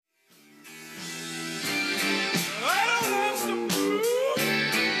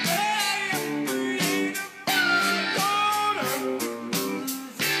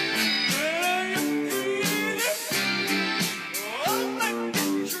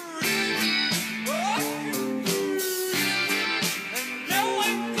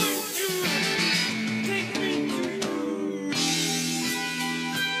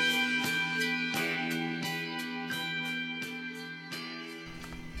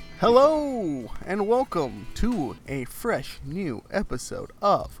Hello, and welcome to a fresh new episode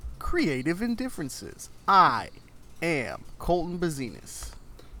of Creative Indifferences. I am Colton Bazinas.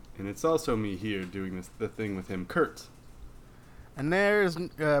 And it's also me here doing the thing with him, Kurt. And there's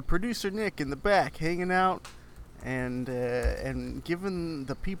producer Nick in the back hanging out and giving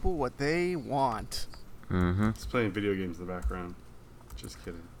the people what they want. He's playing video games in the background. Just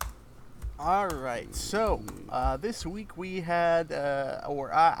kidding. Alright, so this week we had,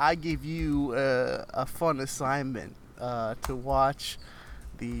 I gave you a fun assignment to watch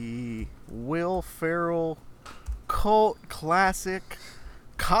the Will Ferrell cult classic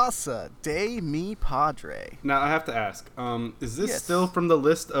Casa de Mi Padre. Now, I have to ask, is this Yes. still from the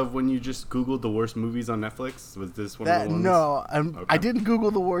list of when you just Googled the worst movies on Netflix? Was this one of the ones? No, Okay. I didn't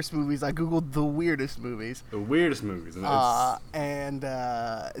Google the worst movies. I Googled the weirdest movies. The weirdest movies. And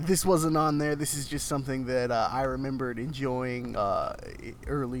This wasn't on there. This is just something that I remembered enjoying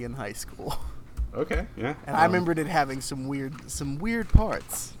early in high school. okay, yeah. And I remembered it having some weird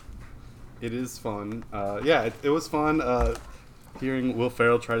parts. It is fun. It was fun. Hearing Will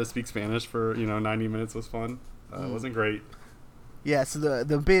Ferrell try to speak Spanish for 90 minutes was fun. It wasn't great. Yeah, so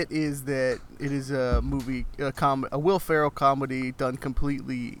the bit is that it is a movie, a Will Ferrell comedy done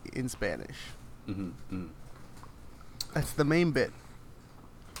completely in Spanish. Mm-hmm. That's the main bit.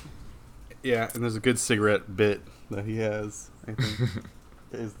 Yeah, and there's a good cigarette bit that he has. I think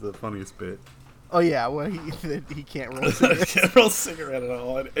is the funniest bit. Oh yeah, well he can't roll cigarettes. Can't roll cigarette at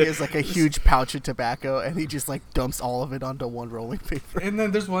all. He has like a huge pouch of tobacco, and he just like dumps all of it onto one rolling paper. And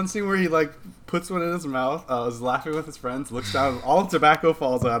then there's one scene where he like puts one in his mouth, is laughing with his friends, looks down, and all the tobacco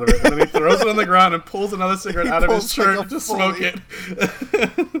falls out of it, and then he throws it on the ground and pulls another cigarette out of his shirt like a to smoke it.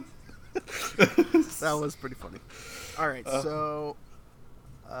 That was pretty funny. All right, so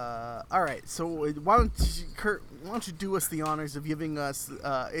why don't you do us the honors of giving us?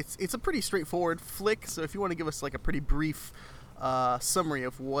 It's a pretty straightforward flick. So if you want to give us like a pretty brief summary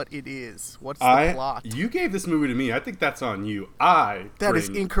of what it is, what's the plot? You gave this movie to me. I think that's on you. That is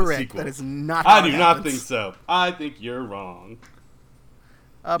incorrect. That is not. I do not think so. I think you're wrong.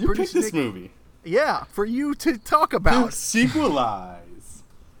 You picked this movie. Yeah, for you to talk about. Sequelize.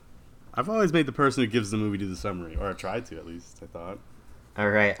 I've always made the person who gives the movie do the summary, or I tried to at least. I thought. All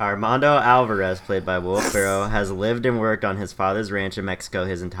right, Armando Alvarez, played by Will Ferrell, has lived and worked on his father's ranch in Mexico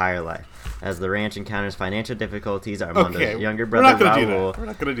his entire life. As the ranch encounters financial difficulties, Armando's younger brother Raul... We're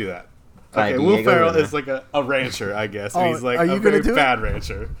not going to do that. by Okay, Will Diego Ferrell Luna. is like a rancher, I guess. And he's like are you a gonna very do it? bad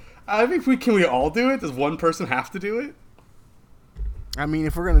rancher. I think can we all do it? Does one person have to do it? I mean,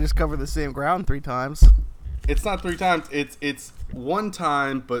 if we're gonna just cover the same ground 3 times. It's not 3 times. It's one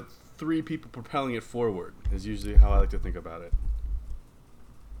time, but 3 people propelling it forward is usually how I like to think about it.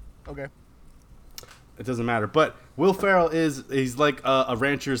 Okay. It doesn't matter. But Will Ferrell he's like a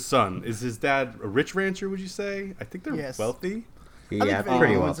rancher's son. Is his dad a rich rancher, would you say? I think they're Yes. wealthy. Yeah, think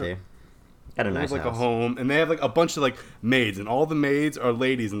pretty everyone's wealthy. Got a They nice have like house. a home, and they have like a bunch of like maids, and all the maids are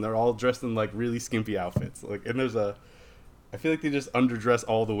ladies, and they're all dressed in like really skimpy outfits. Like, and I feel like they just underdress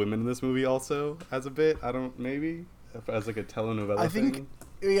all the women in this movie also as a bit. Maybe as like a telenovela I think, thing.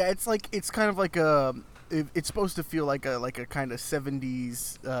 yeah, it's kind of like it's supposed to feel like a kind of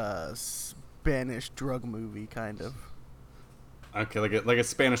 70s Spanish drug movie kind of. Okay, like a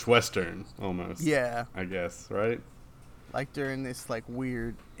Spanish Western almost. Yeah, I guess, right? like during this like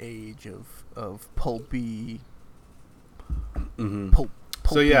weird age of pulpy. Mm-hmm. Pulpy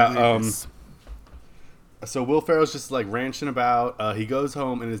So yeah, weirdness. So Will Ferrell's just like ranching about. He goes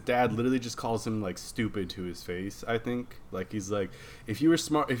home and his dad literally just calls him like stupid to his face. I think like he's like, if you were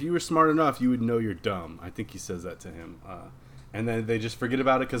smart enough, you would know you're dumb. I think he says that to him. And then they just forget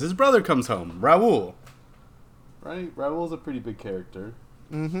about it because his brother comes home, Raul. Right, Raul's a pretty big character.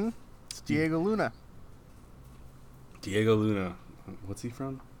 Mm-hmm. It's Diego Luna. Diego Luna. What's he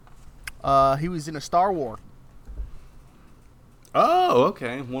from? He was in a Star Wars. Oh,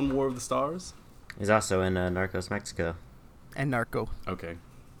 okay. One War of the Stars. He's also in Narcos Mexico. And Narco. Okay.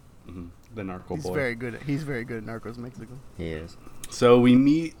 Mm-hmm. The Narco He's boy. very good. He's very good at Narcos Mexico. He is. So we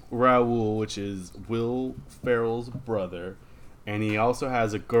meet Raul, which is Will Ferrell's brother, and he also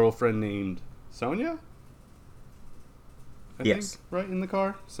has a girlfriend named Sonia. I Yes. think, right in the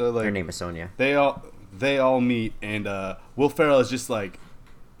car. So like Her name is Sonia. they all meet, and Will Ferrell is just like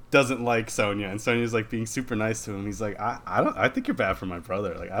doesn't like Sonia, and Sonia's like being super nice to him. He's like, I think you're bad for my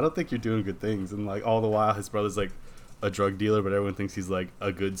brother. Like, I don't think you're doing good things. And like all the while, his brother's like a drug dealer, but everyone thinks he's like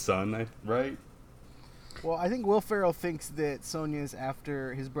a good son, right? Well, I think Will Ferrell thinks that Sonia's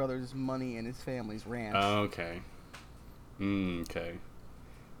after his brother's money and his family's ranch. Okay. Okay.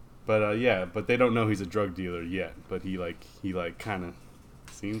 But but they don't know he's a drug dealer yet. But he kind of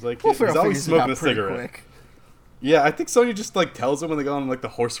Seems like Will it. Ferrell He's always figures it out smoking a pretty cigarette. quick. Yeah, I think Sonya just like tells him when they go on like the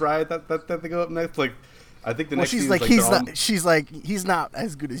horse ride that they go up next. Like, I think the next she's scene like, is, he's they're not. She's like, he's not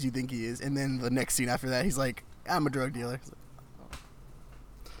as good as you think he is. And then the next scene after that, he's like, I'm a drug dealer.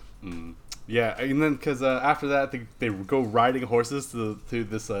 Yeah, and then because after that they go riding horses to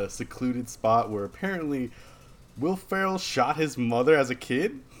this secluded spot where apparently Will Ferrell shot his mother as a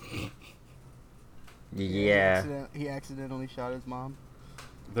kid. Yeah. He accidentally shot his mom.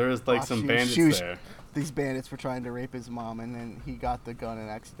 There was like some bandits there. These bandits were trying to rape his mom, and then he got the gun and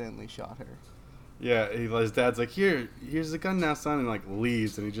accidentally shot her. Yeah, his dad's like, here's the gun now, son, and like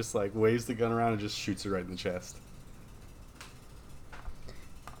leaves, and he just like waves the gun around and just shoots her right in the chest.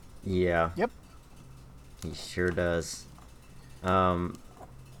 Yeah. Yep. He sure does.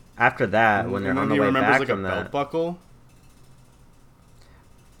 After that, when they're on the way back like from a that, belt buckle.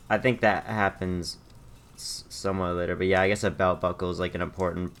 I think that happens somewhat later, but yeah, I guess a belt buckle is like an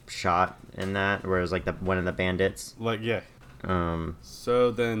important shot in that, where it was like one of the bandits. Like, yeah.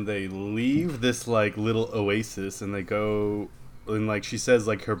 So then they leave this like little oasis and they go, and like she says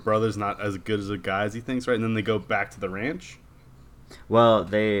like her brother's not as good as a guy as he thinks, right? And then they go back to the ranch. Well,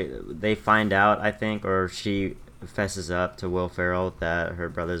 they find out, I think, or she fesses up to Will Ferrell that her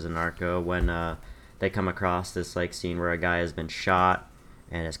brother's a narco when they come across this like scene where a guy has been shot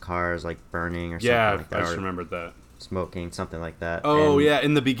and his car is like burning or something like that. I just remembered that. Smoking, something like that. Oh, and, yeah,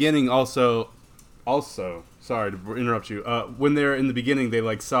 in the beginning also, sorry to interrupt you, when they're in the beginning, they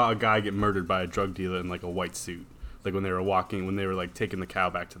like saw a guy get murdered by a drug dealer in like a white suit, like when they were like taking the cow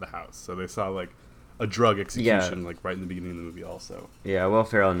back to the house. So they saw like a drug execution like right in the beginning of the movie also. Yeah, Will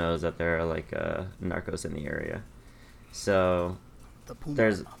Ferrell knows that there are like narcos in the area. So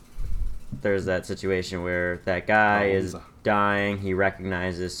there's that situation where that guy is dying. He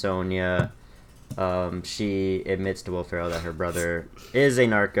recognizes Sonya. She admits to Will Ferrell that her brother is a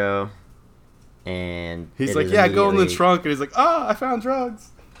narco, and he's like, "Yeah, go in the trunk," and he's like, "Ah, I found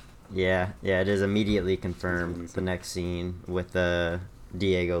drugs." Yeah, it is immediately confirmed. The next scene with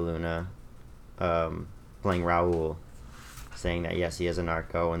Diego Luna playing Raul, saying that yes, he is a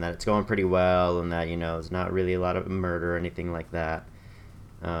narco, and that it's going pretty well, and that there's not really a lot of murder or anything like that,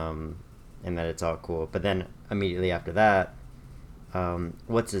 and that it's all cool. But then immediately after that,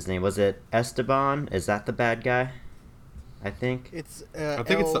 what's his name? Was it Esteban? Is that the bad guy? I think it's. I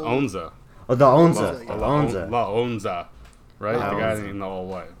think it's the Onza. Oh, the Onza. La Onza, right? The guy in the all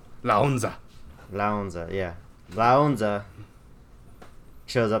white. La Onza. Yeah. La Onza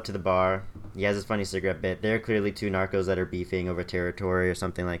shows up to the bar. He has his funny cigarette bit. They're clearly two narcos that are beefing over territory or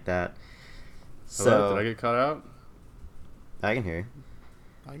something like that. Hello? Did I get cut out? I can hear you.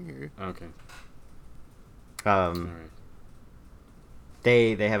 I can hear you. Okay. All right.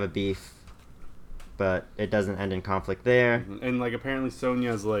 They have a beef, but it doesn't end in conflict there. And like apparently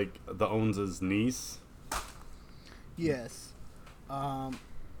Sonya's like the Onza's niece. Yes.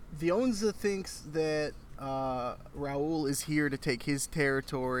 The Onza thinks that Raul is here to take his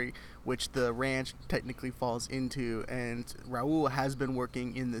territory, which the ranch technically falls into, and Raul has been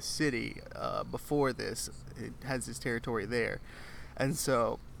working in the city before this. It has his territory there. And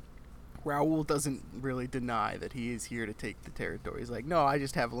so Raul doesn't really deny that he is here to take the territory. He's like, no, I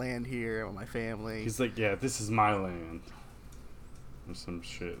just have land here with my family. He's like, yeah, this is my land. Or some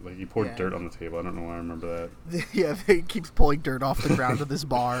shit. Like, he poured dirt on the table. I don't know why I remember that. Yeah, he keeps pulling dirt off the ground of this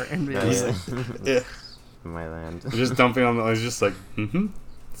bar. And yeah. My land. Just dumping on he's just like,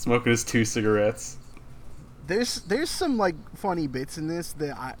 smoking his 2 cigarettes. There's some like funny bits in this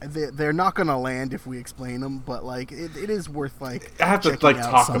that they're not gonna land if we explain them, but like it is worth like I have to like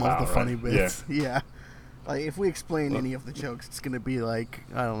talk some about of the funny right? bits. Yeah, like if we explain any of the jokes, it's gonna be like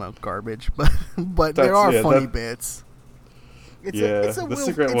I don't know garbage, but there are funny bits. The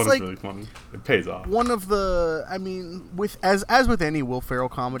cigarette one is really funny. It pays off. One of the, I mean, as with any Will Ferrell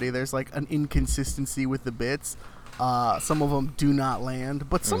comedy, there's like an inconsistency with the bits. Some of them do not land,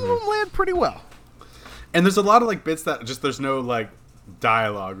 but some of them land pretty well. And there's a lot of like bits that just there's no like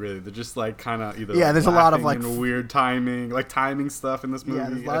dialogue really. They're just like kind of either there's a lot of like weird timing, like timing stuff in this movie. Yeah,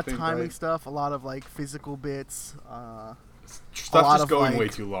 there's a lot of timing stuff, a lot of like physical bits. Stuff just going way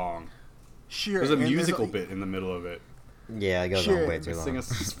too long. Sure, there's a musical bit in the middle of it. Yeah, it goes on way too long. Sing a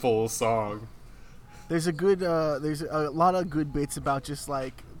full song. There's a lot of good bits about just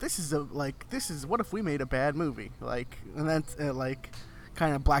like this is what if we made a bad movie, like, and that's like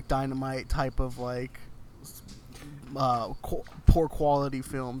kind of Black Dynamite type of like poor quality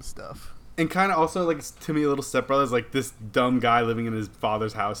film stuff. And kind of also like to me, Little Step Brothers, like this dumb guy living in his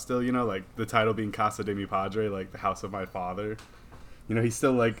father's house still, like the title being Casa de mi Padre, like the house of my father. He's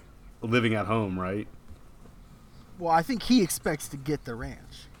still like living at home, right? Well, I think he expects to get the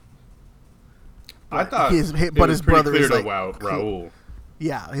ranch. I thought his it but was his pretty brother clear is to like Raul.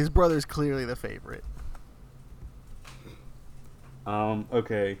 Yeah, his brother's clearly the favorite.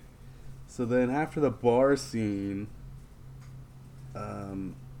 Okay. So then after the bar scene, I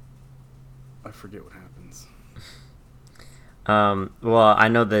forget what happens. Well, I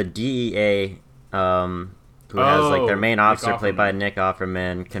know the DEA, who has like their main Nick officer played by Offerman. Nick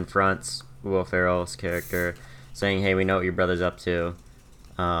Offerman, confronts Will Ferrell's character, saying, "Hey, we know what your brother's up to.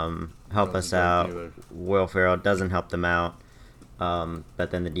 Help us Brother's a drug out." dealer. Will Ferrell doesn't help them out,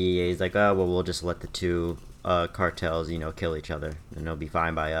 but then the DEA is like, "Oh, well, we'll just let the two cartels, kill each other, and it'll be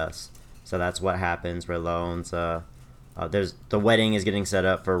fine by us." So that's what happens. Where Loans, there's the wedding is getting set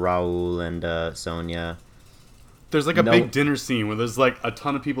up for Raul and Sonia. There's like a No- big dinner scene where there's like a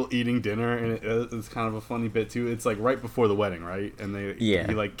ton of people eating dinner, and it's kind of a funny bit too. It's like right before the wedding, right? And Yeah.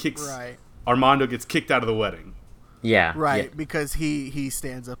 he like kicks Right. Armando gets kicked out of the wedding. Yeah, Right, yeah. because he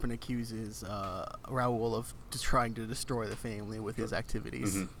stands up and accuses Raul of just trying to destroy the family with his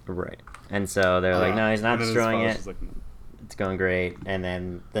activities. Mm-hmm. Right. And so they're like, "No, he's not And then his destroying father's it. just like, It's going great." And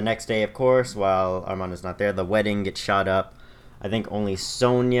then the next day, of course, while Armando's not there, the wedding gets shot up. I think only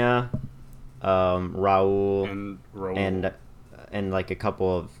Sonia, Raul, and Raul. and like a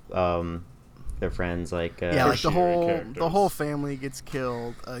couple of their friends, like Yeah, like the tertiary whole characters. family gets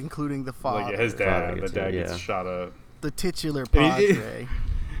killed, including the father, like his Father dad, the gets dad it, gets yeah. shot up. the titular And he- padre.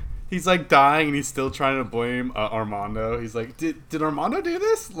 He's like dying, and he's still trying to blame Armando. He's like, "Did Armando do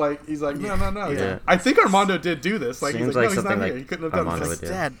this?" Like he's like, "No, no, no." He's Yeah. like, I think Armando did do this. Like Seems he's like like, "No, he's something not like here. He couldn't have done Armando this." would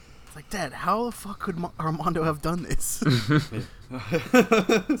do. Dad, it's like, Dad, how the fuck could Armando have done this?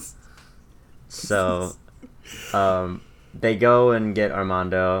 So, they go and get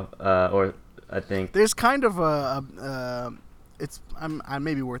Armando, or I think There's kind of I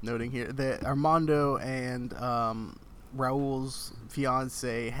may be worth noting here that Armando and Raul's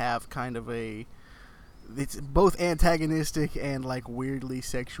fiance have kind of it's both antagonistic and like weirdly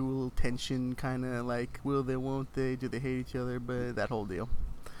sexual tension, kind of like will they, won't they, do they hate each other, but that whole deal.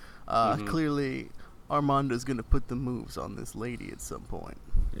 Clearly Armando's gonna put the moves on this lady at some point.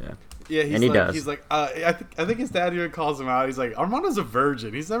 yeah. Yeah, he's And he like, does. He's like, I think his dad even calls him out. He's like, Armando's a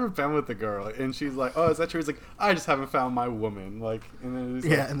virgin. He's never been with a girl. And she's like, oh, is that true? He's like, I just haven't found my woman. Like, and then he's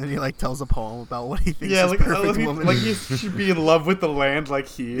Yeah, like, and then he like tells a poem about what he thinks yeah, is like, perfect woman. like he should be in love with the land like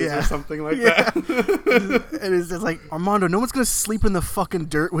he is, Yeah. or something like Yeah. that. And it's just like, Armando, no one's gonna sleep in the fucking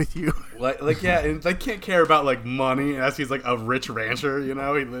dirt with you. like yeah, and they can't care about like money as he's like a rich rancher.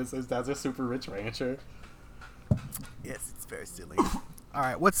 His dad's a super rich rancher. Yes, it's very silly. All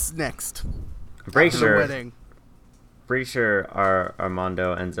right, what's next? I'm pretty After the sure. wedding. Pretty sure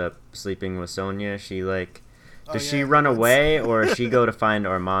Armando ends up sleeping with Sonia. She like, Oh, does yeah, she run that's- away or does she go to find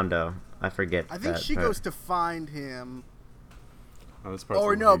Armando? I forget. I think that she part. goes to find him. Oh, this part's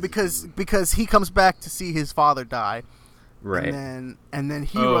Or a no, little crazy. because he comes back to see his father die, right. and then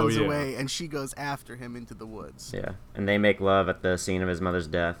he Oh, runs yeah. away, and she goes after him into the woods. Yeah, and they make love at the scene of his mother's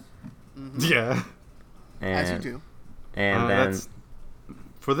death. Yeah, And, As you do. And then that's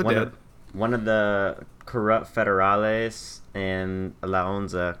for the one dead. of, one of the corrupt federales and La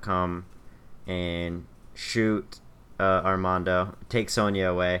Onza come and shoot Armando, take Sonia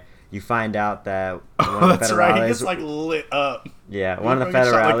away. You find out that one Oh, of the that's federales, right. He gets like lit up. one of the He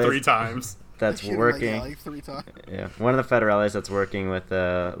shot, like, federales 3 times. that's Shoot him, working. like 3 times. Yeah, one of the federales that's working with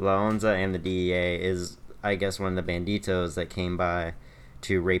La Onza and the DEA is, I guess, one of the banditos that came by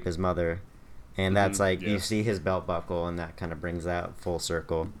to rape his mother, and that's like yeah. you see his belt buckle, and that kind of brings that full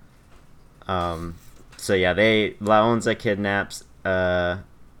circle. So yeah, La Onza kidnaps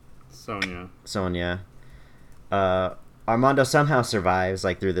Sonia. Sonia. Armando somehow survives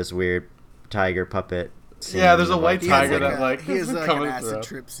like through this weird tiger puppet scene. Yeah, there's a of, white He has tiger like that like he has is like an coming acid through.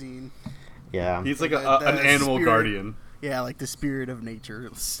 trip scene. Yeah, He's like Like an the animal spirit- guardian. Yeah, like the spirit of nature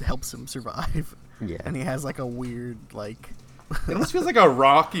helps him survive. yeah. And he has like a weird like. It almost feels like a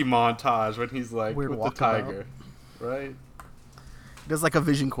Rocky montage when he's like Weird with the walkabout. tiger, right? does like a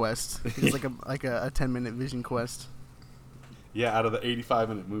vision quest. He does like a 10-minute vision quest. Yeah, out of the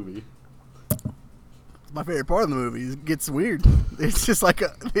 85-minute movie. My favorite part of the movie is it gets weird. It's just like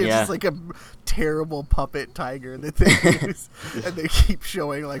a terrible puppet tiger that they use, and they keep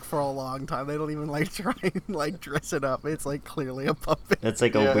showing like for a long time. They don't even like try and like dress it up. It's like clearly a puppet. It's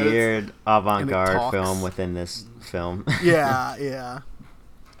like Yeah, a it's- weird avant-garde talks. film within this film. Yeah.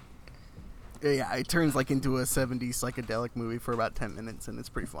 It turns like into a 70s psychedelic movie for about 10 minutes, and it's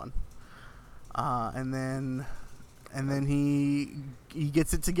pretty fun. And then he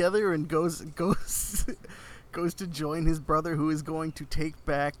gets it together and goes goes to join his brother, who is going to take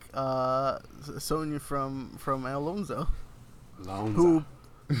back Sonya from Alonso, who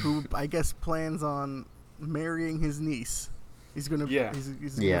I guess plans on marrying his niece. He's gonna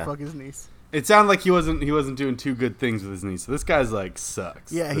gonna fuck his niece. It sounded like he wasn't doing too good things with his niece. So this guy's like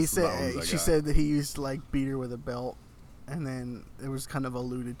sucks. Yeah, he said she said that he used to like beat her with a belt, and then it was kind of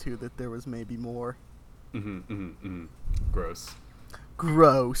alluded to that there was maybe more. Gross.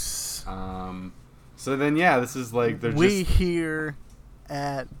 So then this is like we here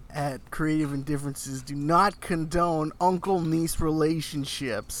at Creative Indifferences do not condone uncle-niece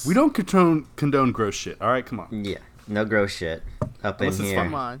relationships. We don't condone gross shit. All right, come on. Yeah, no gross shit unless in here.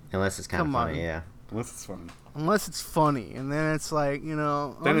 Come on. Unless it's kind of funny, yeah. Unless it's funny, and then it's like then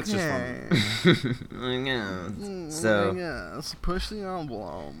okay. it's just funny. So push the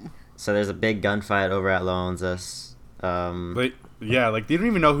envelope. So there's a big gunfight over at Lonza's. But yeah, like they don't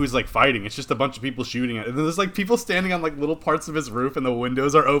even know who's like fighting. It's just a bunch of people shooting it. And there's like people standing on like little parts of his roof, and the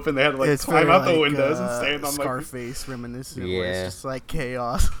windows are open. They had to like climb out the windows and stand on Scarface reminiscent. Yeah, where it's just like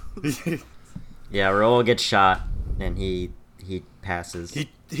chaos. Yeah, Raul gets shot, and he passes.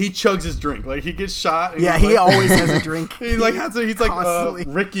 He chugs his drink. Like he gets shot. And he always has a drink. He's like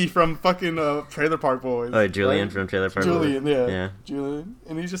Ricky from fucking Trailer Park Boys. Oh, Julian from Trailer Park Boys. Julian, yeah. Julian,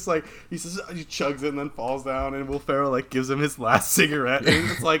 and he's just like he chugs it and then falls down, and Will Ferrell like gives him his last cigarette,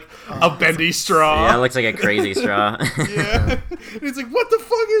 and it's like a bendy straw. Yeah, it looks like a crazy straw. Yeah, and he's like, "What the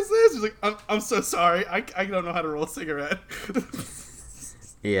fuck is this?" He's like, "I'm so sorry. I don't know how to roll a cigarette."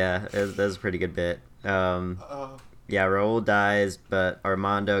 Yeah, that was a pretty good bit. Yeah, Raul dies, but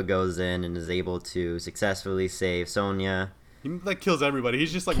Armando goes in and is able to successfully save Sonya. He like kills everybody.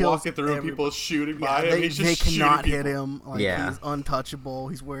 He's just like walking through people shooting by him. He's just they cannot shooting hit him. Like, yeah, he's untouchable.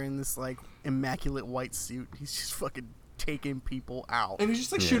 He's wearing this like immaculate white suit. He's just fucking taking people out. And he's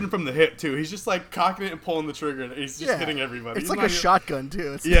just like shooting from the hip too. He's just like cocking it and pulling the trigger, and he's just hitting everybody. It's like a shotgun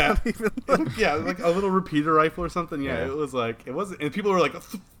too. It's not even like a little repeater rifle or something. Yeah, it was like it wasn't. And people were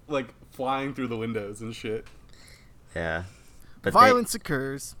like flying through the windows and shit. Yeah. But violence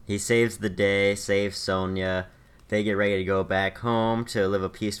occurs. He saves the day, saves Sonya. They get ready to go back home to live a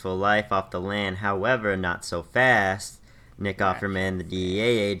peaceful life off the land. However, not so fast. Nick Offerman, the DEA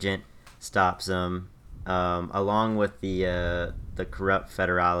agent, stops them, along with the corrupt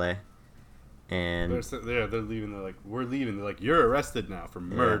Federale. And they're leaving. They're like, "We're leaving." They're like, "You're arrested now for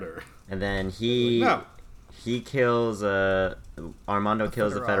murder." And then he kills Armando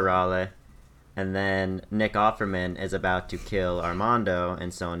kills the Federale. And then Nick Offerman is about to kill Armando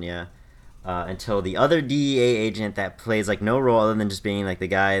and Sonya until the other DEA agent that plays like no role other than just being like the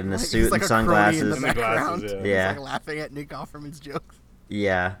guy in the suit and sunglasses. In the background. Yeah. He's like laughing at Nick Offerman's jokes.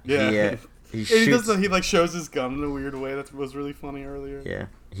 Yeah. He shoots. He like shows his gun in a weird way. That was really funny earlier. Yeah.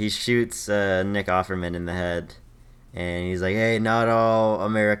 He shoots Nick Offerman in the head, and he's like, "Hey, not all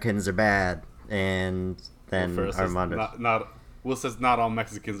Americans are bad." And then Armando. Will says not all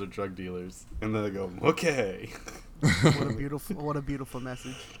Mexicans are drug dealers, and then they go, "Okay." What a beautiful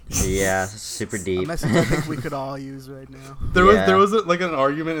message. Yeah, super deep. A message I think we could all use right now. There was like an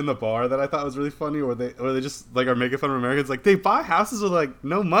argument in the bar that I thought was really funny, where they just like are making fun of Americans. Like they buy houses with like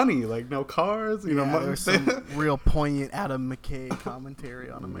no money, like no cars. There's some real poignant Adam McKay commentary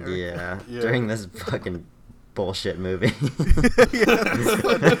on America. Yeah, during this fucking bullshit movie.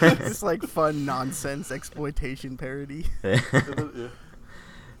 It's like fun nonsense exploitation parody. But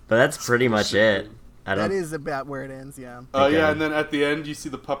that's pretty much it. That is about where it ends, yeah. And then at the end you see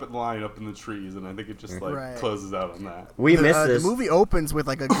the puppet line up in the trees, and I think it just closes out on that. We missed this. The movie opens with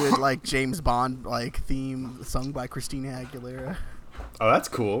like a good like James Bond like theme sung by Christina Aguilera. Oh, that's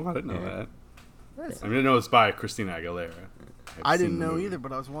cool. I didn't know that. I didn't know it was by Christina Aguilera. I didn't know either,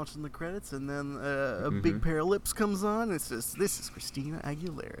 but I was watching the credits, and then a big pair of lips comes on, and it says, "This is Christina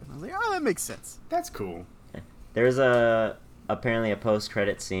Aguilera." And I was like, "Oh, that makes sense." That's cool. There's apparently a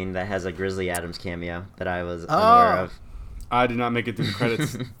post-credit scene that has a Grizzly Adams cameo that I was unaware of. I did not make it through the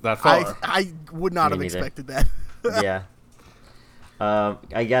credits that far. I would not have expected that. Yeah.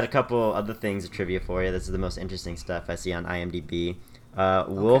 I got a couple other things of trivia for you. This is the most interesting stuff I see on IMDb.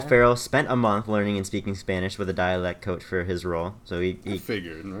 Will Ferrell spent a month learning and speaking Spanish with a dialect coach for his role. So he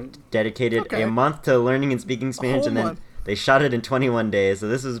figured, right? Dedicated a month to learning and speaking Spanish, and then they shot it in 21 days. So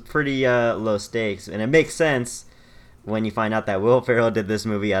this is pretty low stakes, and it makes sense when you find out that Will Ferrell did this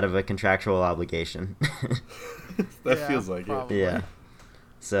movie out of a contractual obligation. That feels like probably. it. Yeah.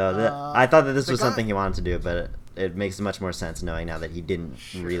 So I thought that this was something he wanted to do, but it makes much more sense knowing now that he didn't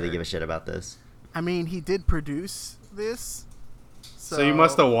really give a shit about this. I mean, he did produce this. So you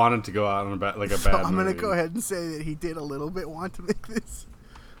must have wanted to go out on a bad movie. I'm going to go ahead and say that he did a little bit want to make this.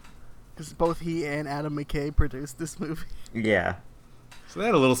 because both he and Adam McKay produced this movie. Yeah. So they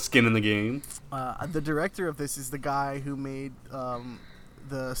had a little skin in the game. The director of this is the guy who made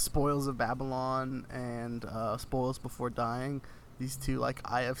the Spoils of Babylon and Spoils Before Dying. These two like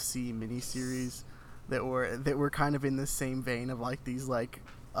IFC miniseries that were kind of in the same vein of like these like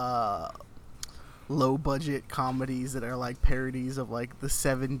low budget comedies that are like parodies of like the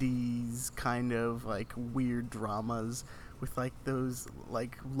 70s kind of like weird dramas with like those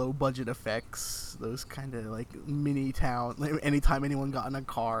like low budget effects, those kind of like mini town. Like, anytime anyone got in a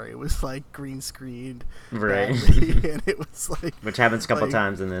car, it was like green screened, Right. and it was like Which happens a couple like,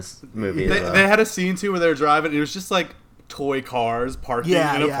 times in this movie. They, as well. they had a scene too where they were driving. It was just like toy cars parking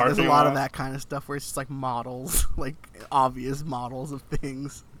yeah, in a yeah. parking There's a lot lot. of that kind of stuff where it's just like models, like obvious models of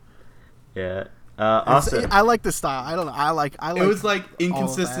things. Yeah. Also, I like the style. I don't know. I like. It was like all of that.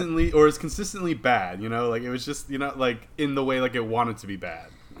 inconsistently, or it's consistently bad. You know, like it was just like in the way like it wanted to be bad.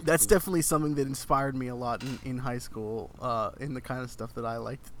 That's definitely something that inspired me a lot in high school. In the kind of stuff that I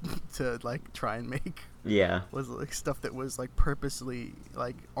liked to like try and make yeah. was like stuff that was like purposely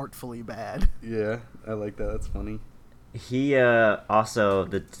like artfully bad. Yeah, I like that. That's funny. He also,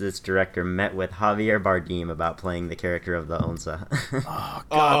 this director met with Javier Bardem about playing the character of the Onza. Oh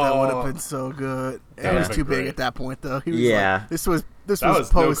god, that would have Oh. been so good. That It was would've too been big great. at that point though. He was Yeah. like, this was That was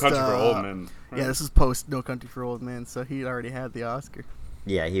post No Country for Old Men. Right? Yeah, this was post No Country for Old Men, so he already had the Oscar.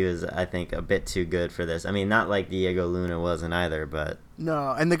 Yeah, he was, I think, a bit too good for this. I mean, not like Diego Luna wasn't either, but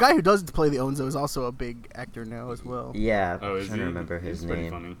No, and the guy who does play the Onzo is also a big actor now as well. yeah, Oh, I'm is trying to he? remember his He's pretty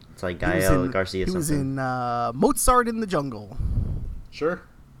name. funny. It's like He was Gael in- Garcia He was something. in Mozart in the Jungle Sure.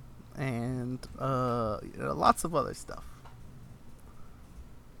 and lots of other stuff.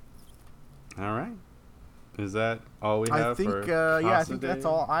 All right. Is that all we I have think, for yeah, I think Casa that's de-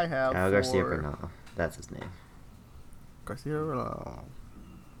 all I have. Gael Garcia for Bernal. That's his name. Garcia Bernal.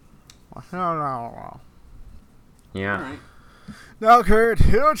 Now, Yeah. All right. Kurt,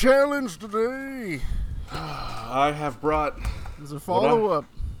 your challenge today I have brought. is a follow-up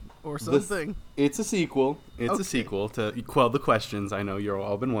or This- something. It's a sequel. It's Okay. a sequel to quell the questions I know you've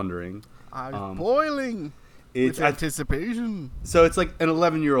all been wondering. I'm boiling It's with anticipation. so it's like an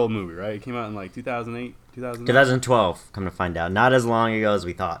 11-year-old movie, right? It came out in like 2008, 2009. 2012, come to find out. Not as long ago as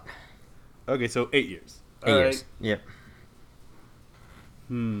we thought. Okay, so 8 years. 8 All years. right. Yep.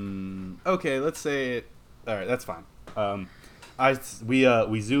 Okay, let's say it. All right, that's fine.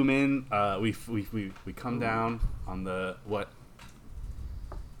 We zoom in. We come down on the what?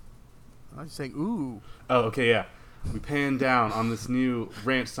 I was saying, ooh. Oh, okay, yeah. We pan down on this new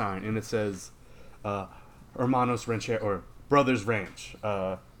ranch sign, and it says, "Hermanos Rancher" or "Brothers Ranch."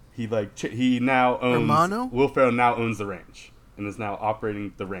 He now owns. Hermano? Will Ferrell now owns the ranch and is now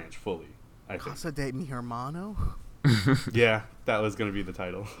operating the ranch fully. I think. Casa de mi hermano? Yeah, that was gonna be the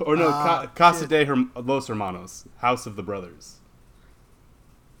title. Or no, Casa shit. de Los Hermanos, House of the Brothers.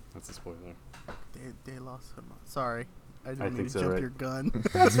 That's a spoiler. De los hermanos. Sorry. I didn't I mean think to so, jump right? your gun.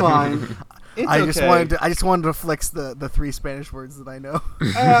 That's fine. It's I okay. just wanted to flex the 3 Spanish words that I know.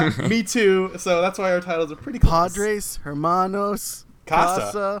 Me too. So that's why our titles are pretty close. Padres, hermanos,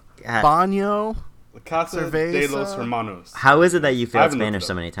 Casa. baño, Casa de Cerveza. los Hermanos. How is it that you I failed haven't looked Spanish it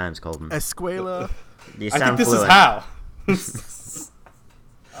so up. many times, Colton? escuela, You I think sound this fluent. is how.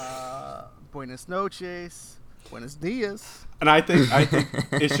 buenas noches, buenos dias. And I think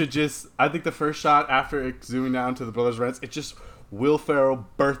it should just. I think the first shot after it zooming down to the Brothers Rents, it's just Will Ferrell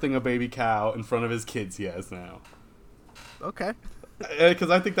birthing a baby cow in front of his kids he has now. Okay. Because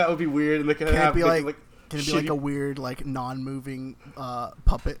I think that would be weird, and they could Can have it be they like? could, Can it be like shitty- a weird, like non-moving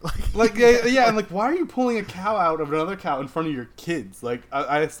puppet? Like yeah, and like why are you pulling a cow out of another cow in front of your kids? Like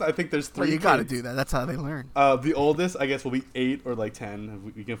I think there's 3 Well, you got to kids. do that. That's how they learn. The oldest, I guess, will be 8 or like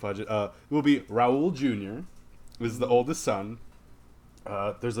 10. We can fudge it. Will be Raul Jr. This is the oldest son.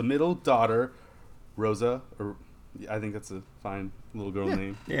 There's a middle daughter, Rosa, or I think that's a fine little girl Yeah.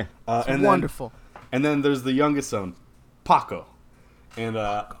 name. Yeah. And Wonderful. and then there's the youngest son, Paco. And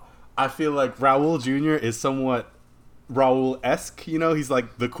I feel like Raul Jr. is somewhat Raul-esque, you know? He's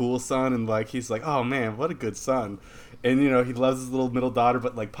like the cool son, and like he's like, oh man, what a good son. And you know, he loves his little middle daughter,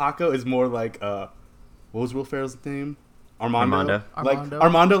 but like Paco is more like what was Will Ferrell's name? Armando. Like Armando.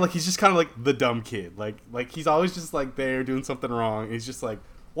 Armando, like he's just kind of like the dumb kid. Like he's always just like there doing something wrong. He's just like,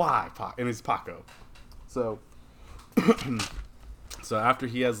 why, Paco? And it's Paco. So so after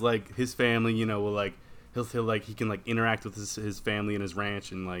he has like his family, you know, will like he'll like he can like interact with his family and his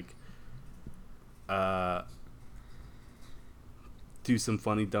ranch and like do some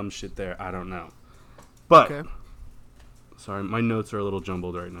funny dumb shit there. I don't know. But Okay. sorry, my notes are a little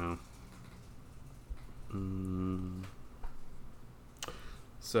jumbled right now.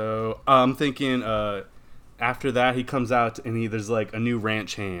 So I'm thinking after that he comes out and there's like a new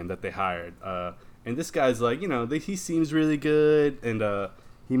ranch hand that they hired. And this guy's like, he seems really good, and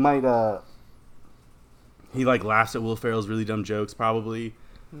he might he like laughs at Will Ferrell's really dumb jokes probably.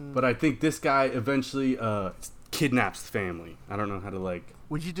 But I think this guy eventually kidnaps the family. I don't know how to like.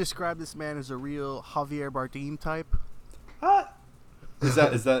 Would you describe this man as a real Javier Bardem type? Is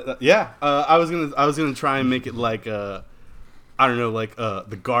that yeah? I was gonna try and make it like I don't know, like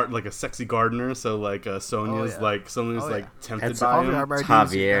like a sexy gardener. So like Sonya's like tempted by him.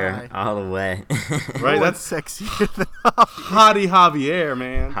 Javier all the way. Right, that's sexier than Hottie Javier,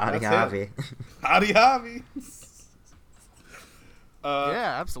 man. Hottie Javi. Hottie Javi.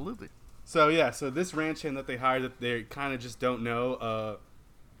 Yeah, absolutely. So this ranch hand that they hired that they kind of just don't know.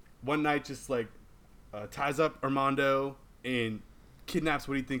 One night, just like ties up Armando and kidnaps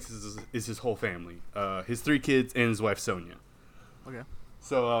what he thinks is his whole family, his 3 kids and his wife Sonya. Okay.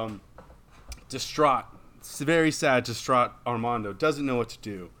 So distraught, very sad, distraught Armando doesn't know what to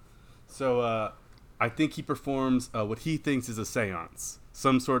do. So I think he performs what he thinks is a seance,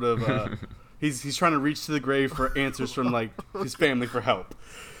 some sort of. He's trying to reach to the grave for answers from like his family for help.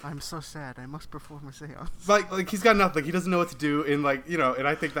 I'm so sad. I must perform a seance. Like he's got nothing. He doesn't know what to do, and and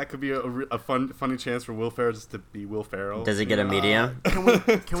I think that could be a funny chance for Will Ferrell just to be Will Ferrell. Does he get a medium?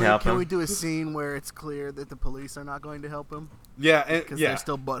 Can we do a scene where it's clear that the police are not going to help him? Yeah, because they're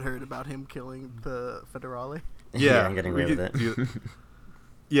still butthurt about him killing the Federale. Yeah, I'm getting away with it.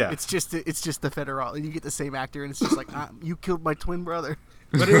 Yeah, it's just the Federale. You get the same actor, and it's just like you killed my twin brother.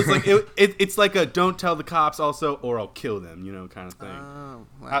 But it was like it's like a don't tell the cops also or I'll kill them, kind of thing. Oh,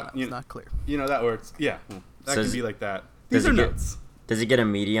 well, it's not clear. That works. Yeah, that could be like that. These are notes. Does he get a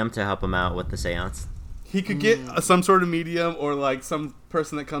medium to help him out with the seance? He could get some sort of medium or like some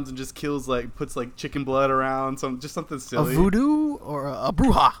person that comes and just kills puts chicken blood around just something silly. A voodoo or a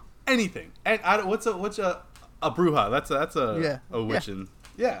bruja. Anything. And what's a bruja? That's a witchin'.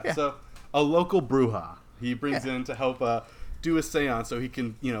 Yeah. So a local bruja he brings in to help do a seance so he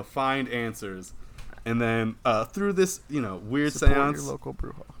can find answers, and then through this weird Support seance, your local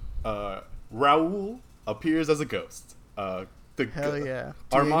bruja. Raul appears as a ghost. Hell yeah,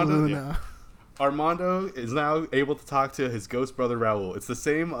 Armando. Yeah. Armando is now able to talk to his ghost brother Raul. It's the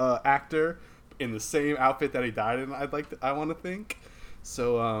same actor in the same outfit that he died in. I want to think.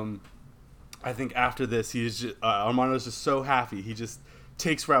 So I think after this, Armando's just so happy. He just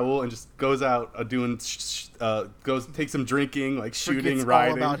takes Raul and just goes out takes him drinking, like shooting, forgets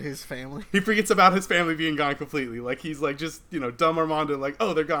riding. All about his family. He forgets about his family being gone completely. Like he's like just dumb Armando, like,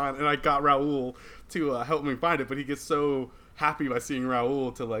 oh, they're gone, and I got Raul to help me find it. But he gets so happy by seeing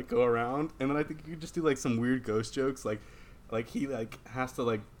Raul to go around, and then I think you could just do some weird ghost jokes, like he has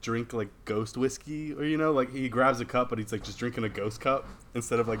to drink ghost whiskey, or he grabs a cup but he's just drinking a ghost cup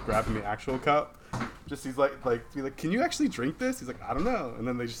instead of grabbing the actual cup. Just he's be like, can you actually drink this? He's like, I don't know, and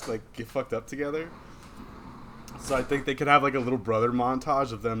then they just get fucked up together. So I think they could have a little brother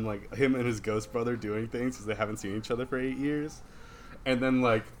montage of them him and his ghost brother doing things because they haven't seen each other for 8 years. And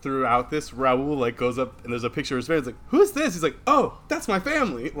then throughout this, Raul goes up and there's a picture of his family. He's like, who's this? He's like, oh, that's my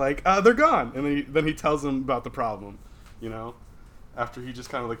family. They're gone. And then he tells them about the problem. After he just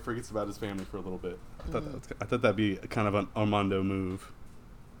kind of forgets about his family for a little bit. I thought that'd be kind of an Armando move.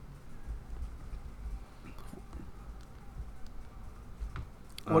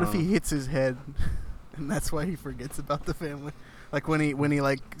 What if he hits his head, and that's why he forgets about the family? When he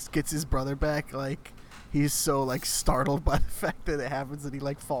gets his brother back, he's so startled by the fact that it happens that he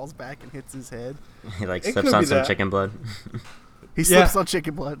falls back and hits his head. He slips on some chicken blood. He slips on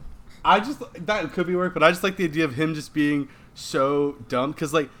chicken blood. That could be work, but I just like the idea of him just being so dumb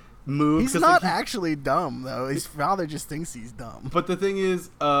because he's not actually dumb though. His father just thinks he's dumb. But the thing is,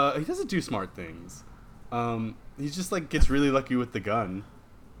 he doesn't do smart things. He just gets really lucky with the gun.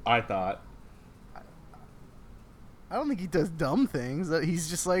 I thought. I don't think he does dumb things. He's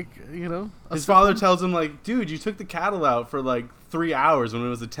just his father tells him dude, you took the cattle out for 3 hours when it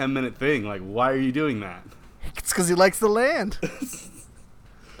was a 10-minute thing. Why are you doing that? It's because he likes the land.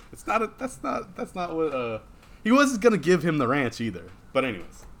 That's not what he wasn't gonna give him the ranch either. But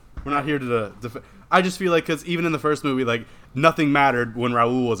anyways, we're not here to I just feel because even in the first movie, nothing mattered when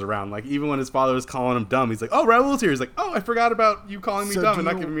Raul was around. Even when his father was calling him dumb, he's like, oh, Raul's here. He's like, oh, I forgot about you calling me dumb and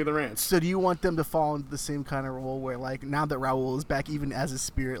not giving me the ranch. So do you want them to fall into the same kind of role where now that Raul is back, even as a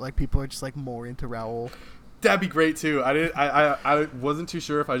spirit, people are just more into Raul? That'd be great too. I wasn't too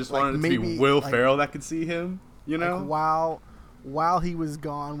sure if I just wanted it to be Will Ferrell that could see him. while he was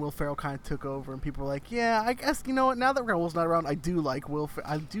gone, Will Ferrell kind of took over, and people were like, "Yeah, I guess you know what? Now that Raul's not around, I do like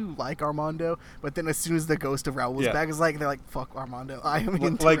I do like Armando." But then as soon as the ghost of Raul's back, it's like they're like, "Fuck Armando, I am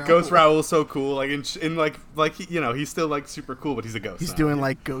into like Raul." Ghost Raul's so cool. Like in like he, he's still like super cool, but he's a ghost. He's now. doing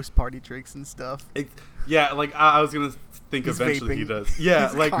like ghost party tricks and stuff. Yeah, like I was gonna think He's eventually vaping. he does. Yeah,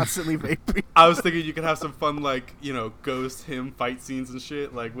 He's like constantly vaping. I was thinking you could have some fun like ghost him fight scenes and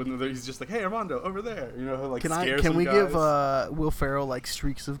shit. Like when he's just like, "Hey Armando, over there," like scares Can we guys. give Will Ferrell like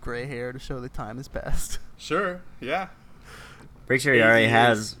streaks of gray hair to show the time has passed? Sure, yeah. Pretty sure he already 80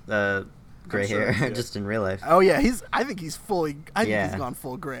 has gray sure, hair yeah. just in real life. Oh yeah, I think he's Yeah. gone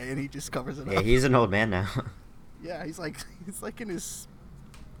full gray, and he just covers it Yeah, up. he's an old man now. Yeah, he's like in his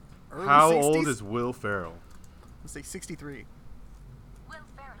early How 60s? old is Will Ferrell? Let's say 63. Will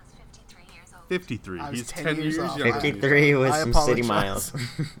Ferrell is 53 years old. 53. I was He's 10 10 years years off. younger. 53 with I some city apologize. miles.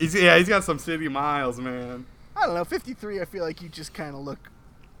 He's got some city miles, man. I don't know, 53. I feel like you just kind of look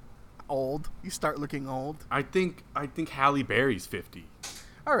old. You start looking old. I think Halle Berry's 50.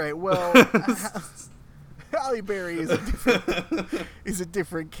 All right, well, Halle Berry is a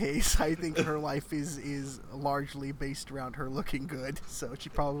different case. I think her life is largely based around her looking good, so she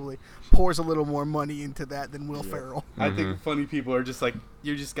probably pours a little more money into that than Will Ferrell. I think funny people are just like,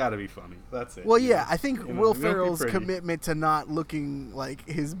 you just got to be funny. That's it. Well, yeah, I think Will don't be Ferrell's pretty. commitment to not looking like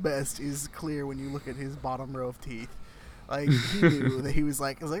his best is clear when you look at his bottom row of teeth. Like, he knew that he was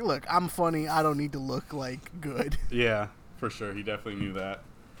like, look, I'm funny. I don't need to look like good. Yeah, for sure. He definitely knew that.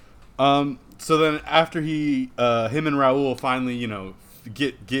 So then after him and Raul finally,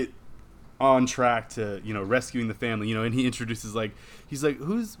 get on track to, rescuing the family, and he introduces he's like,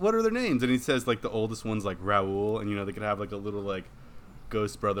 what are their names? And he says the oldest one's Raul, and they could have a little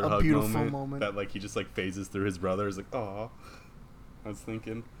ghost brother A hug beautiful moment. that he just phases through his brother. He's like, aw. I was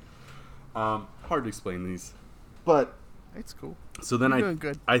thinking. Hard to explain these. But It's cool. so then You're doing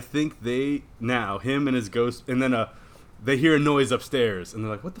good. I think him and his ghost, and then they hear a noise upstairs, and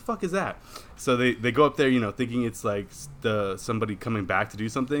they're like, "What the fuck is that?" So they go up there, thinking it's somebody coming back to do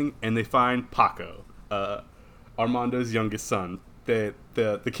something, and they find Paco, Armando's youngest son. The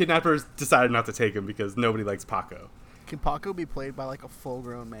kidnappers decided not to take him because nobody likes Paco. Can Paco be played by a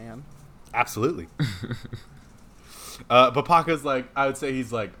full-grown man? Absolutely. But Paco's I would say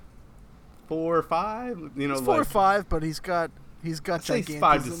he's 4 or 5. He's 4 or 5, but he's got I'd say gigantism.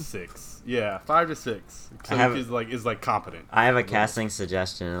 5 to 6. Yeah, 5 to 6. So he's competent. I have a casting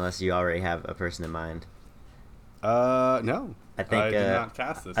suggestion, unless you already have a person in mind. No. I think I did not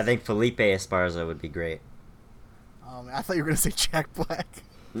cast this. I think Felipe Esparza would be great. I thought you were gonna say Jack Black.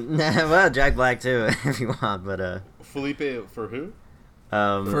 Well, Jack Black too, if you want, but Felipe for who?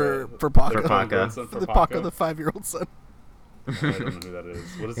 For Paco. For Paco. Grandson For the Paco, the 5-year-old son. I don't know who that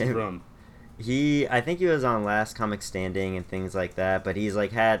is. What is he from? I think he was on Last Comic Standing and things like that, but he's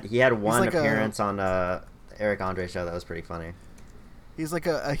he had one appearance on Eric Andre show that was pretty funny. He's like